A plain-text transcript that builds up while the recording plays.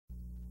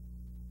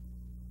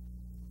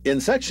In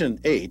Section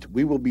 8,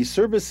 we will be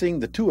servicing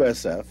the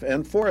 2SF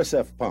and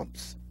 4SF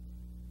pumps.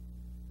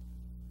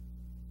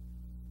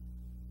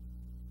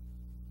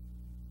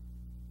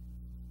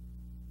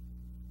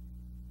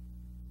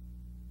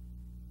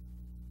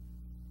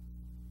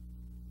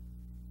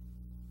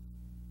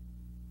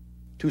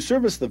 To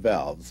service the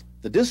valves,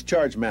 the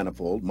discharge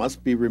manifold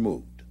must be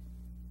removed.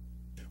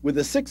 With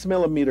a 6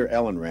 mm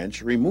Allen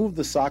wrench, remove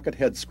the socket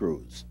head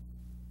screws.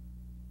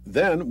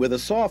 Then, with a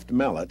soft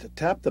mallet,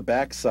 tap the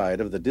back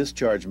side of the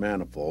discharge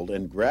manifold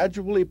and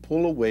gradually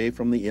pull away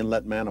from the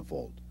inlet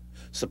manifold.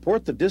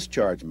 Support the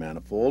discharge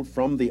manifold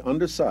from the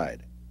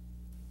underside.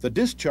 The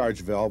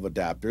discharge valve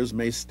adapters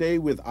may stay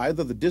with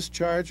either the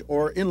discharge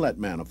or inlet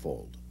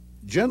manifold.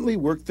 Gently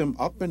work them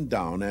up and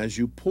down as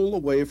you pull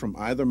away from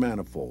either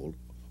manifold,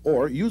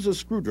 or use a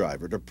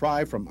screwdriver to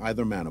pry from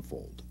either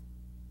manifold.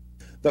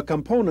 The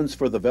components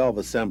for the valve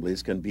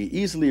assemblies can be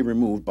easily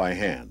removed by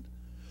hand.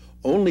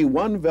 Only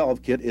one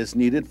valve kit is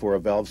needed for a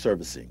valve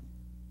servicing.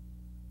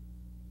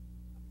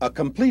 A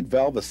complete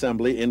valve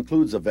assembly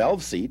includes a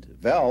valve seat,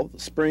 valve,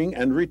 spring,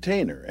 and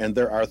retainer, and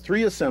there are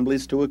 3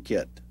 assemblies to a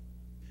kit.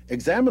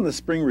 Examine the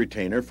spring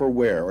retainer for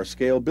wear or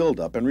scale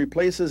buildup and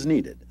replace as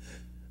needed.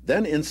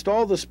 Then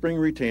install the spring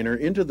retainer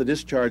into the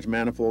discharge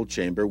manifold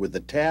chamber with the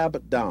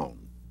tab down.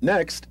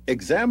 Next,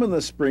 examine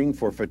the spring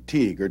for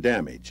fatigue or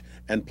damage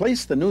and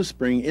place the new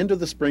spring into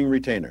the spring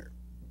retainer.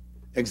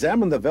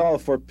 Examine the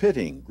valve for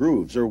pitting,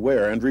 grooves, or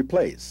wear and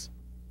replace.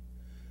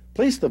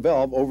 Place the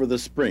valve over the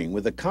spring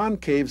with the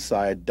concave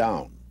side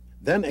down.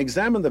 Then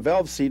examine the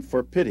valve seat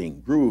for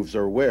pitting, grooves,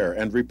 or wear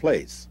and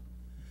replace.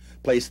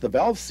 Place the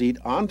valve seat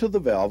onto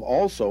the valve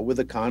also with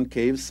the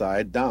concave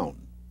side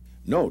down.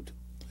 Note,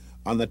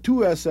 on the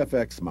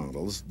 2SFX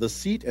models, the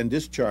seat and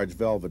discharge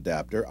valve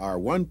adapter are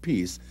one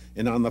piece,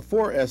 and on the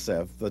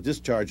 4SF, the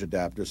discharge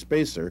adapter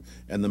spacer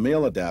and the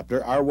male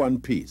adapter are one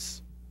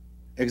piece.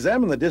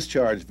 Examine the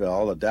discharge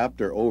valve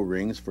adapter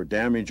O-rings for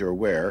damage or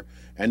wear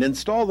and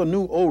install the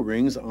new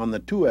O-rings on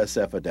the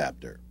 2SF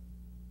adapter.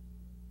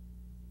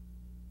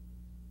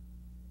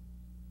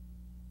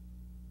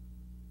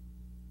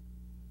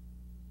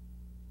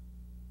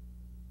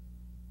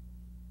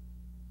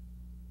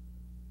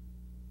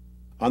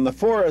 On the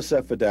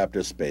 4SF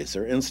adapter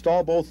spacer,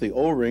 install both the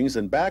O-rings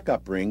and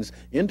backup rings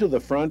into the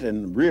front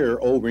and rear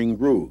O-ring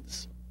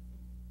grooves.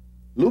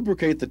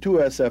 Lubricate the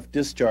 2SF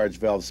discharge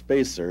valve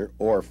spacer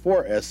or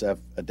 4SF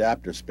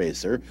adapter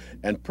spacer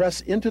and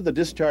press into the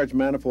discharge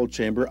manifold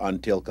chamber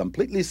until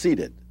completely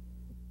seated.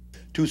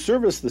 To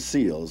service the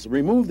seals,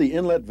 remove the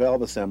inlet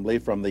valve assembly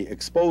from the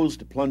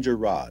exposed plunger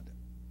rod.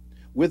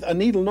 With a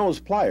needle nose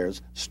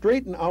pliers,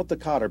 straighten out the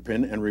cotter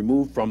pin and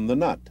remove from the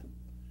nut.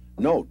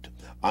 Note,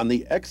 on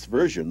the X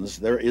versions,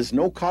 there is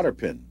no cotter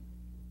pin.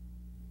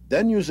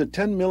 Then use a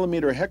 10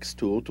 mm hex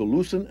tool to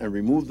loosen and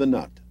remove the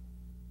nut.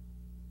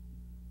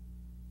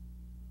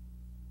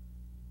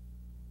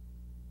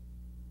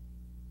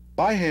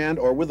 By hand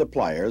or with the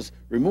pliers,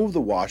 remove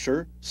the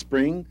washer,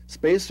 spring,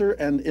 spacer,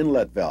 and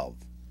inlet valve.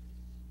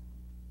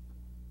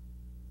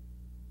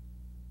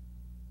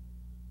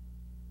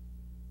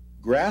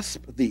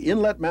 Grasp the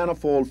inlet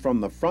manifold from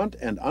the front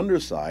and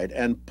underside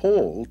and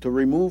pull to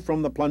remove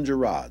from the plunger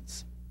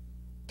rods.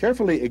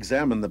 Carefully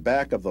examine the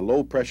back of the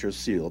low-pressure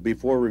seal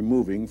before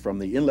removing from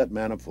the inlet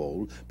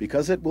manifold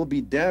because it will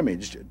be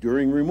damaged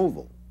during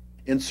removal.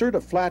 Insert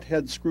a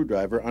flathead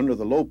screwdriver under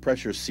the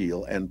low-pressure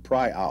seal and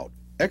pry out.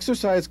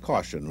 Exercise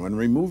caution when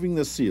removing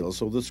the seal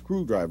so the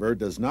screwdriver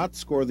does not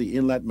score the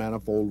inlet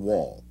manifold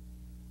wall.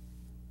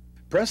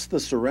 Press the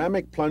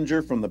ceramic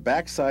plunger from the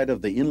back side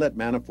of the inlet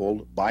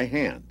manifold by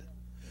hand.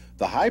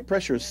 The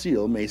high-pressure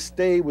seal may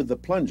stay with the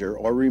plunger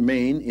or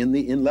remain in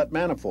the inlet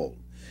manifold.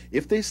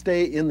 If they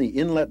stay in the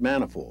inlet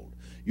manifold,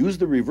 use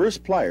the reverse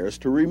pliers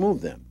to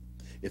remove them.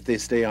 If they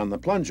stay on the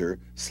plunger,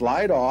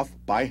 slide off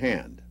by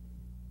hand.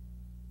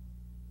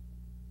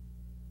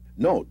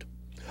 Note,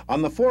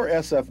 on the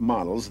 4SF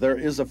models, there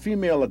is a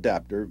female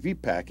adapter,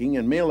 V-packing,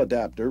 and male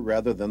adapter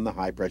rather than the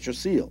high-pressure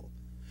seal.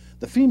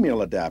 The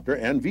female adapter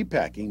and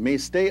V-packing may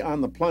stay on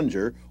the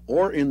plunger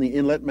or in the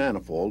inlet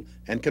manifold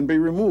and can be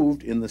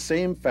removed in the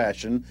same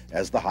fashion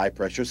as the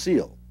high-pressure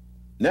seal.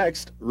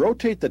 Next,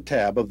 rotate the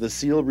tab of the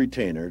seal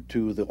retainer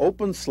to the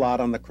open slot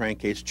on the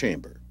crankcase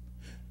chamber.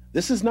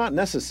 This is not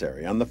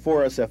necessary on the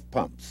 4SF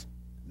pumps.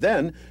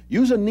 Then,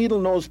 use a needle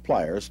nose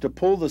pliers to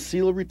pull the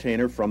seal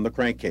retainer from the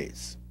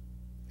crankcase.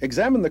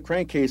 Examine the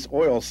crankcase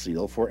oil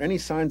seal for any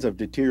signs of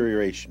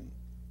deterioration.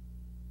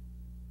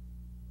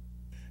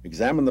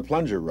 Examine the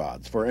plunger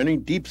rods for any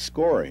deep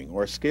scoring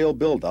or scale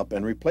buildup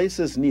and replace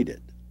as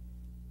needed.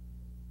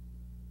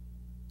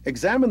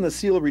 Examine the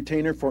seal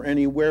retainer for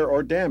any wear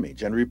or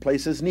damage and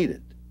replace as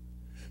needed.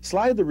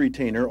 Slide the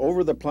retainer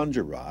over the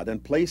plunger rod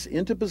and place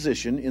into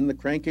position in the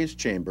crankcase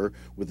chamber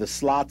with the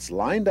slots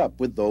lined up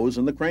with those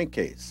in the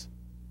crankcase.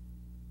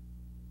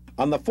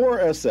 On the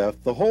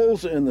 4SF, the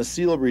holes in the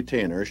seal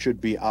retainer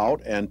should be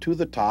out and to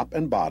the top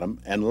and bottom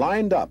and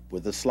lined up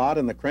with the slot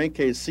in the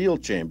crankcase seal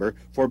chamber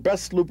for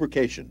best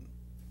lubrication.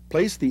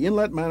 Place the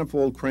inlet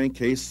manifold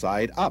crankcase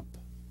side up.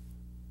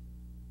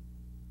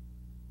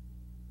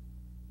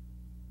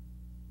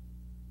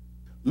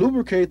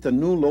 Lubricate the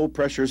new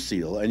low-pressure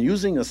seal and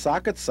using a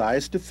socket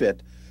size to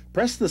fit,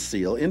 press the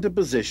seal into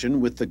position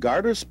with the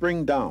garter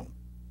spring down.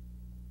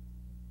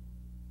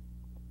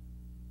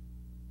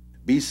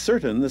 Be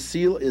certain the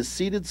seal is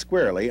seated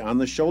squarely on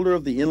the shoulder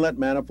of the inlet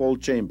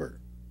manifold chamber.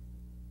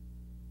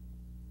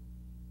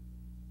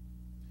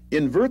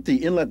 Invert the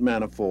inlet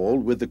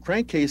manifold with the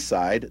crankcase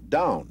side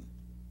down.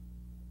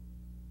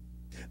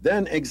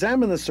 Then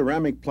examine the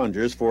ceramic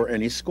plungers for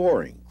any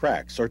scoring,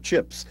 cracks, or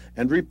chips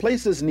and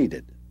replace as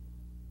needed.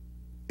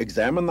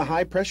 Examine the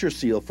high-pressure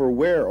seal for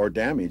wear or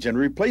damage and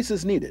replace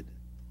as needed.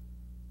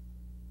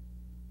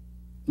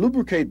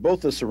 Lubricate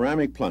both the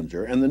ceramic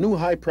plunger and the new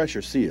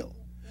high-pressure seal.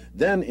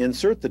 Then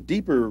insert the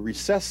deeper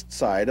recessed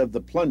side of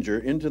the plunger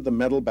into the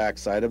metal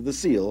backside of the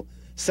seal,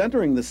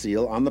 centering the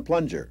seal on the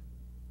plunger.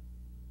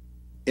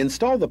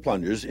 Install the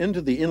plungers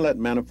into the inlet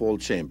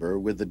manifold chamber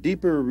with the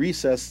deeper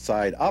recessed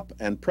side up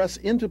and press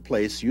into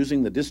place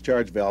using the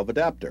discharge valve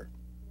adapter.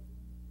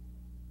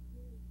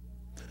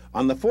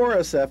 On the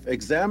 4SF,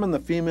 examine the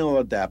female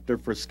adapter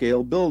for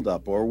scale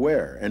buildup or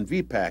wear and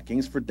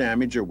V-packings for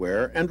damage or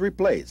wear and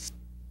replace.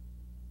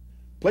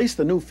 Place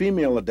the new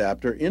female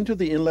adapter into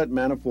the inlet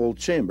manifold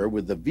chamber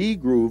with the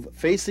V-groove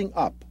facing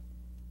up.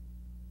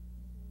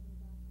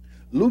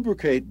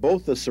 Lubricate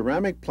both the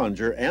ceramic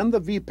plunger and the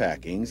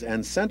V-packings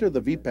and center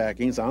the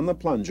V-packings on the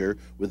plunger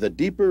with a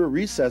deeper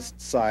recessed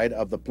side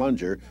of the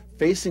plunger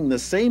facing the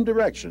same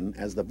direction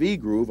as the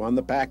V-groove on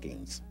the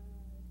packings.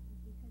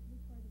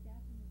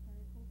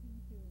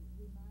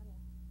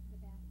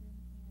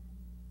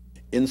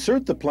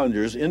 Insert the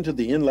plungers into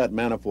the inlet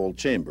manifold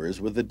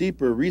chambers with the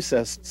deeper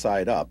recessed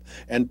side up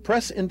and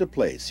press into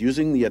place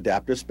using the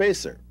adapter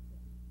spacer.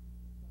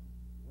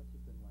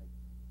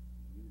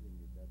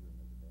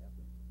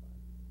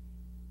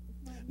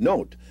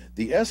 Note,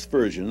 the S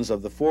versions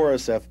of the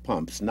 4SF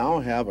pumps now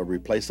have a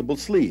replaceable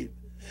sleeve.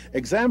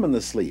 Examine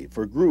the sleeve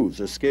for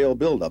grooves or scale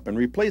buildup and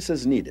replace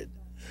as needed.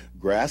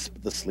 Grasp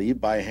the sleeve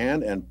by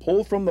hand and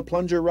pull from the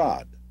plunger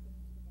rod.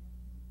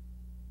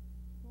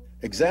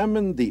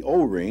 Examine the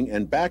O-ring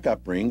and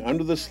backup ring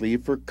under the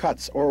sleeve for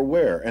cuts or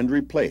wear and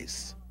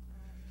replace.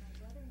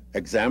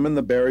 Examine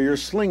the barrier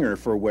slinger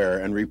for wear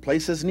and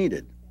replace as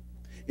needed.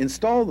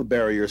 Install the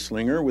barrier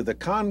slinger with the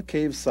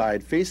concave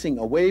side facing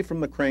away from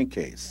the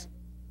crankcase.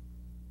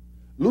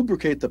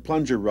 Lubricate the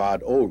plunger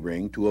rod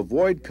O-ring to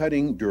avoid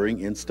cutting during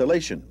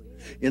installation.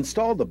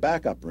 Install the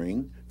backup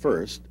ring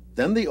first,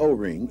 then the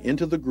O-ring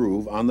into the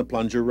groove on the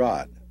plunger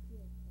rod.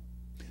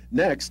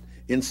 Next,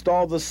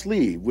 install the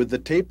sleeve with the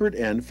tapered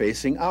end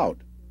facing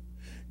out.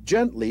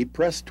 Gently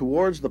press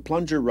towards the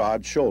plunger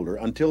rod shoulder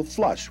until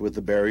flush with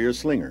the barrier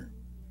slinger.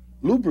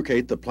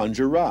 Lubricate the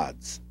plunger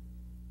rods.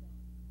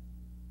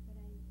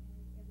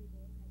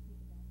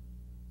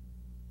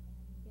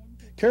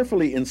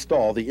 Carefully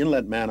install the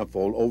inlet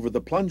manifold over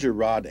the plunger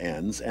rod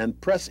ends and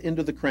press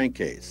into the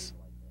crankcase.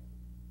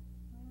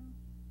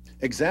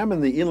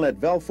 Examine the inlet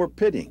valve for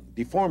pitting,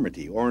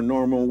 deformity, or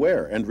normal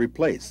wear and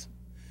replace.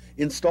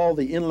 Install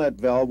the inlet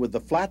valve with the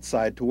flat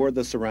side toward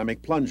the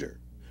ceramic plunger.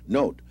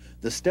 Note,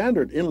 the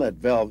standard inlet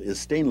valve is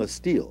stainless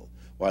steel,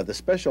 while the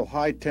special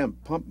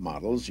high-temp pump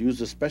models use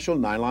a special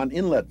nylon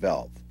inlet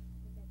valve.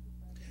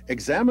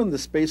 Examine the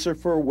spacer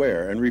for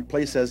wear and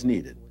replace as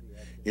needed.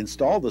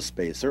 Install the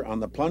spacer on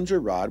the plunger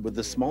rod with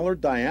the smaller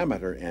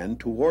diameter end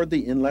toward the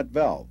inlet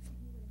valve.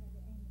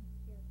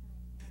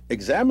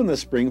 Examine the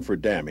spring for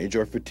damage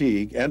or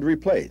fatigue and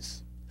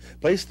replace.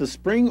 Place the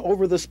spring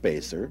over the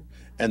spacer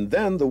and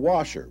then the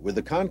washer with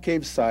the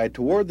concave side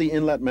toward the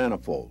inlet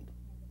manifold.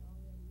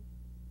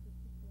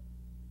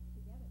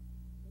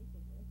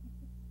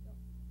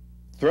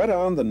 Thread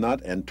on the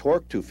nut and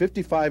torque to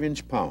 55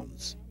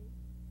 inch-pounds.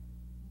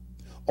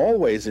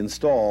 Always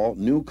install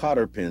new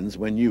cotter pins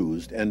when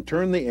used and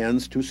turn the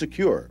ends to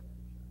secure.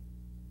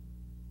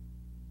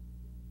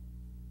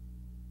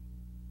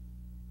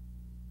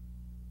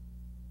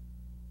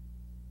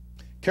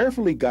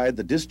 Carefully guide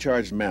the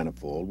discharged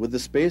manifold with the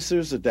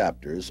spacer's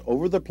adapters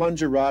over the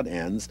plunger rod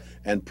ends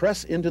and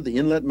press into the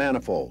inlet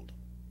manifold.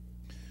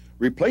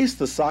 Replace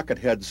the socket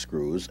head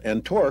screws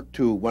and torque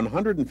to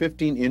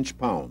 115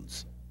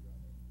 inch-pounds.